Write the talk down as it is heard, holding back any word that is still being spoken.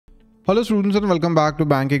Hello students and welcome back to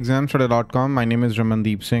bankexamstudy.com. My name is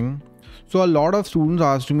Ramandeep Singh. So a lot of students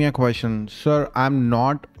asked me a question, sir, I'm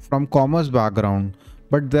not from commerce background,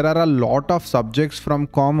 but there are a lot of subjects from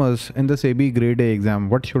commerce in the SEBI Grade A exam.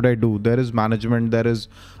 What should I do? There is management, there is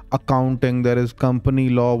accounting, there is company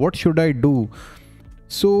law. What should I do?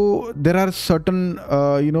 So there are certain,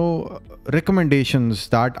 recommendations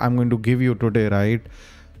that I'm going to give you today, right?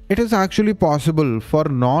 It is actually possible for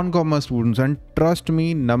non-commerce students, and trust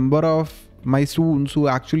me, number of my students who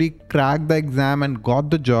actually cracked the exam and got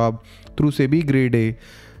the job through SEBI Grade A,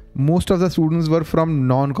 most of the students were from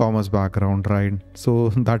non-commerce background, right? So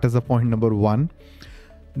that is the point number one.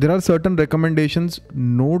 There are certain recommendations,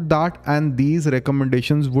 note that, and these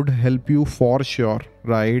recommendations would help you for sure,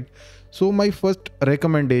 right? So my first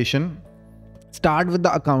recommendation, start with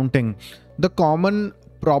the accounting. The common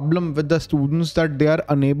problem with the students that they are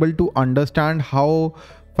unable to understand how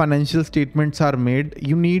financial statements are made.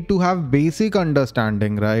 You need to have basic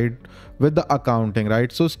understanding, right, with the accounting,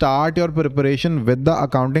 right? So start your preparation with the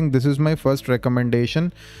accounting. This is my first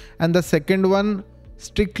recommendation. And the second one,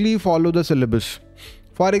 strictly follow the syllabus.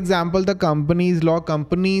 For example, the companies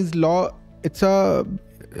law,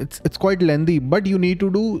 it's quite lengthy, but you need to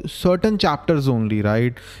do certain chapters only,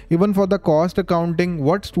 right? Even for the cost accounting,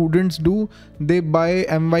 what students do, they buy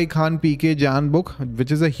M.Y. Khan P.K. Jan book, which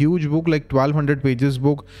is a huge book, like 1200 pages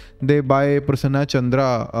book. They buy Prasanna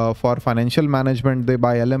Chandra for financial management. They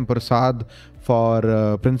buy L.M. Prasad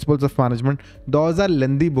for principles of management. Those are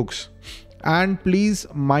lengthy books. And please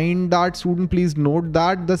mind that, student, please note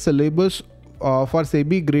that the syllabus for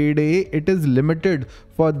SEBI Grade A, it is limited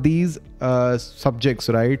for these subjects,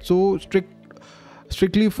 right? So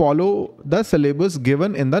strictly follow the syllabus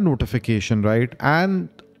given in the notification, right? And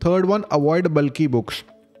third one, avoid bulky books.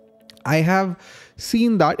 I have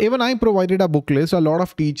seen that even I provided a book list. A lot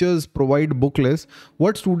of teachers provide book lists.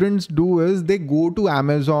 What students do is they go to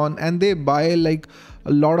Amazon and they buy like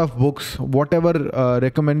a lot of books, whatever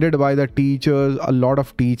recommended by the teachers. A lot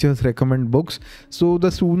of teachers recommend books. So the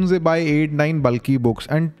students, they buy 8-9 bulky books,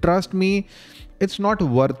 and trust me, it's not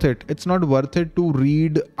worth it. It's not worth it to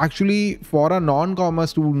read. Actually, for a non-commerce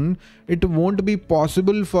student, it won't be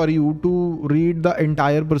possible for you to read the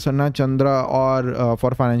entire Prasanna Chandra or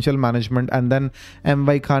for financial management, and then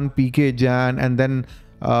M.Y. Khan P.K. Jan, and then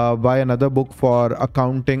buy another book for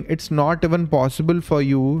accounting. It's not even possible for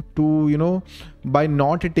you to, by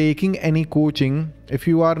not taking any coaching, if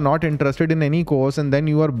you are not interested in any course and then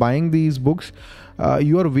you are buying these books,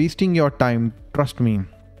 you are wasting your time. Trust me.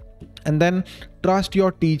 And then trust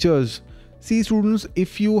your teachers. See, students,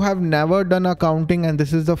 if you have never done accounting and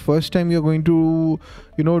this is the first time you're going to,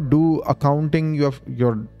 do accounting,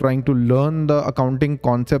 you're trying to learn the accounting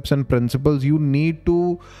concepts and principles, you need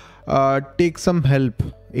to take some help.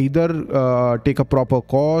 Either take a proper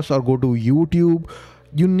course or go to YouTube.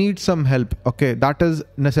 You need some help. Okay, that is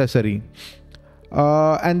necessary.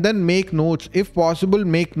 And then make notes. If possible,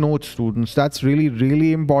 make notes, students. That's really,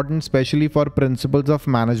 really important, especially for principles of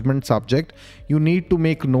management subject. You need to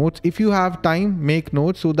make notes. If you have time, make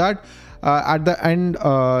notes so that at the end,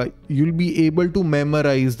 you'll be able to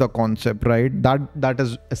memorize the concept, right? That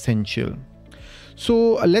is essential.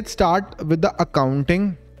 So let's start with the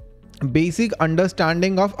accounting. Basic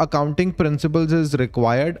understanding of accounting principles is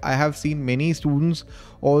required. I have seen many students,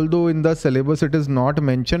 although in the syllabus it is not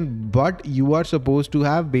mentioned, but you are supposed to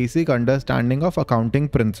have basic understanding of accounting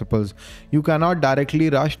principles. You cannot directly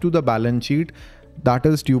rush to the balance sheet. That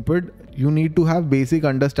is stupid. You need to have basic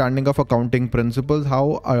understanding of accounting principles,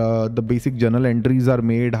 how the basic journal entries are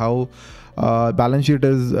made, how balance sheet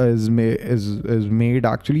is made.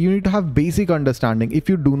 Actually, you need to have basic understanding. If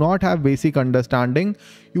you do not have basic understanding,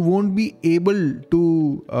 you won't be able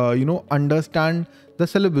to understand the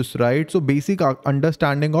syllabus, right? So basic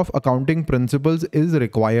understanding of accounting principles is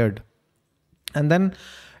required. And then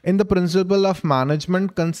in the principle of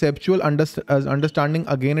management, conceptual understanding,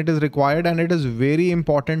 again, it is required, and it is very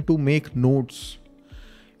important to make notes.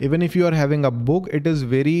 Even if you are having a book, it is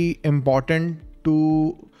very important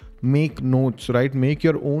to make notes, right? Make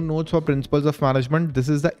your own notes for principles of management. This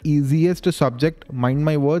is the easiest subject. Mind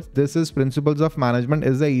my words. This is principles of management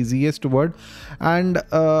is the easiest word. And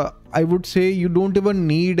I would say you don't even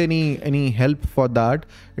need any help for that.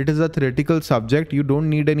 It is a theoretical subject. You don't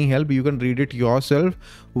need any help. You can read it yourself.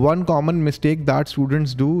 One common mistake that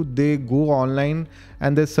students do, they go online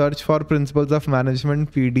and they search for principles of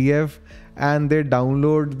management PDF and they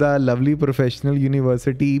download the Lovely Professional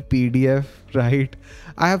University PDF, right?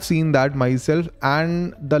 I have seen that myself,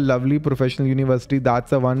 and the Lovely Professional University,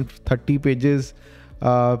 that's a 130 pages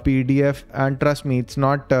PDF, and trust me, it's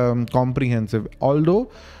not comprehensive. Although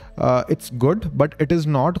It's good, but it is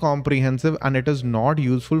not comprehensive and it is not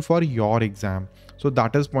useful for your exam. So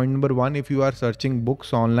that is point number one. If you are searching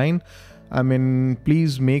books online, I mean,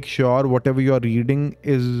 please make sure whatever you are reading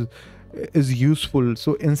is useful.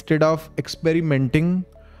 So instead of experimenting,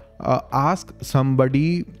 ask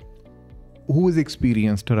somebody who is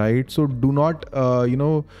experienced, right? So do not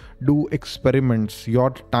do experiments.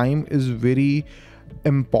 Your time is very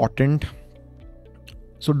important,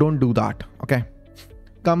 so don't do that. Okay.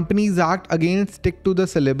 Companies Act, again, stick to the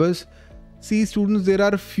syllabus. See students, there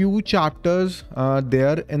are few chapters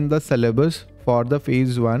there in the syllabus for the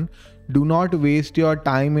phase 1. Do not waste your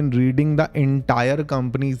time in reading the entire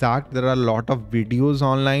Companies Act. There are a lot of videos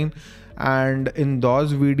online, and in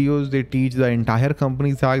those videos they teach the entire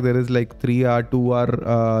Companies Act. There is like 3 or 2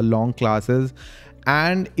 hour long classes,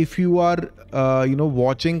 and if you are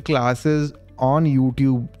watching classes on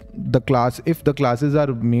YouTube, if the classes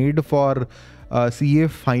are made for CA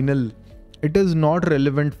final, it is not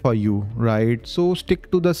relevant for you, right? So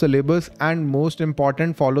stick to the syllabus, and most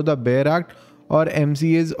important, follow the BEAR Act or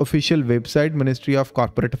MCA's official website, Ministry of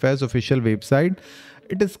Corporate Affairs official website.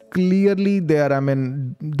 It is clearly there. I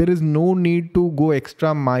mean, there is no need to go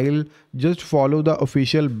extra mile. Just follow the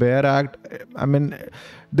official BEAR Act. I mean,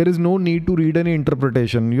 there is no need to read any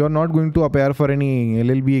interpretation. You are not going to appear for any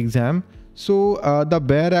LLB exam. So the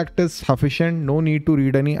BEAR Act is sufficient. No need to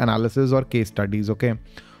read any analysis or case studies. Okay.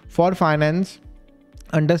 For finance,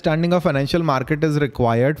 understanding of financial market is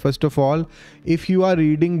required. First of all, if you are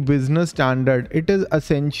reading business standard, it is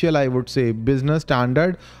essential, I would say, business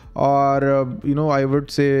standard, or I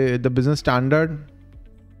would say the business standard,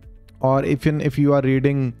 or if you are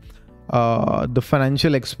reading the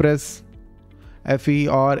Financial Express, FE,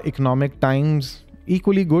 or Economic Times,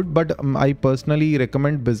 equally good, but I personally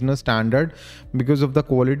recommend business standard because of the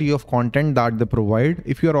quality of content that they provide.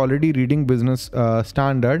 If you are already reading business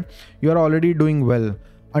standard, you are already doing well.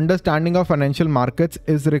 Understanding of financial markets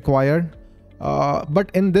is required,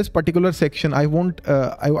 but in this particular section, I would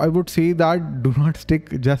say that do not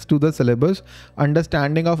stick just to the syllabus.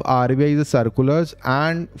 Understanding of RBI's circulars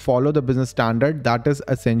and follow the business standard, that is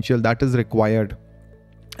essential, that is required.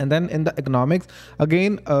 And then in the economics,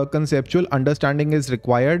 again, conceptual understanding is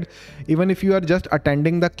required. Even if you are just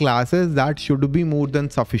attending the classes, that should be more than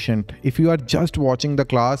sufficient. If you are just watching the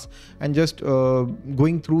class and just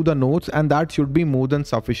going through the notes, and that should be more than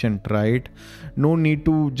sufficient, right? No need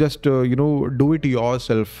to just do it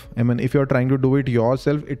yourself. I mean, if you're trying to do it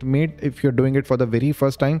yourself, if you're doing it for the very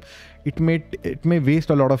first time, it may waste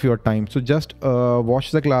a lot of your time. So just watch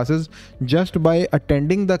the classes. Just by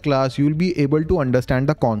attending the class, you will be able to understand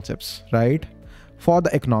the concepts, right, for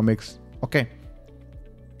the economics. Okay.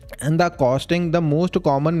 And the costing, the most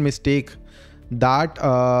common mistake that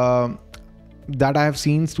I have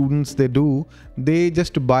seen students they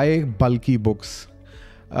just buy bulky books.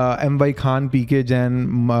 M.Y. Khan, P.K.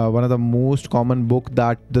 Jain, one of the most common book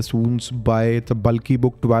that the students buy. It's a bulky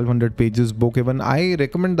book, 1200 pages book. Even I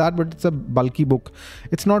recommend that, but it's a bulky book.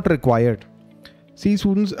 It's not required. See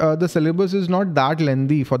students, the syllabus is not that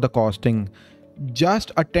lengthy for the costing.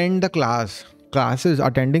 Just attend the classes.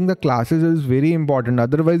 Attending the classes is very important.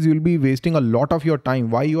 Otherwise, you'll be wasting a lot of your time.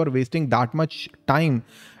 Why you are wasting that much time?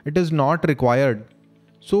 It is not required.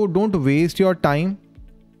 So don't waste your time.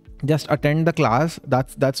 Just attend the class.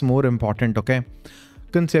 That's more important. Okay.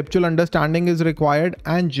 Conceptual understanding is required,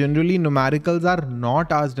 and generally numericals are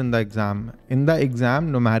not asked in the exam. In the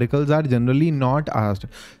exam, numericals are generally not asked.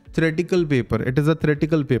 Theoretical paper. It is a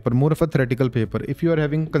theoretical paper, more of a theoretical paper. If you are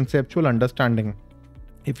having conceptual understanding,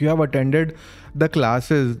 if you have attended the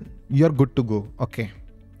classes, you're good to go. Okay.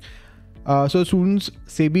 So students,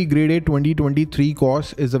 SEBI Grade A 2023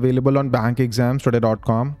 course is available on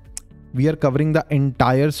bankexamstoday.com. We are covering the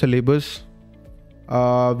entire syllabus.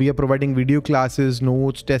 We are providing video classes,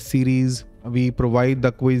 notes, test series. We provide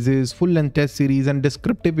the quizzes, full length test series, and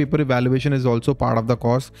descriptive paper evaluation is also part of the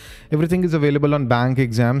course. Everything is available on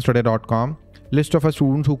bankexamstoday.com. List of our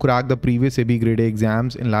students who cracked the previous SEBI Grade A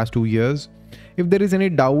exams in last 2 years. If there is any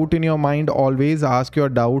doubt in your mind, always ask your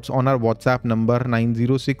doubts on our WhatsApp number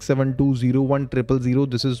 9067201000.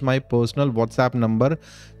 This is my personal WhatsApp number.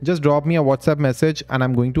 Just drop me a WhatsApp message and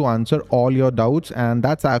I'm going to answer all your doubts. And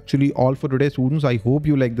that's actually all for today, students. I hope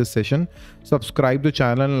you like this session. Subscribe to the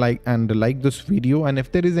channel and like this video. And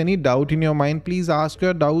if there is any doubt in your mind, please ask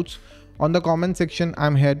your doubts on the comment section.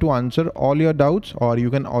 I'm here to answer all your doubts, or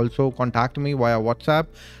you can also contact me via WhatsApp.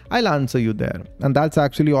 I'll answer you there. And that's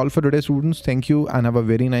actually all for today, students. Thank you and have a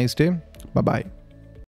very nice day. Bye-bye.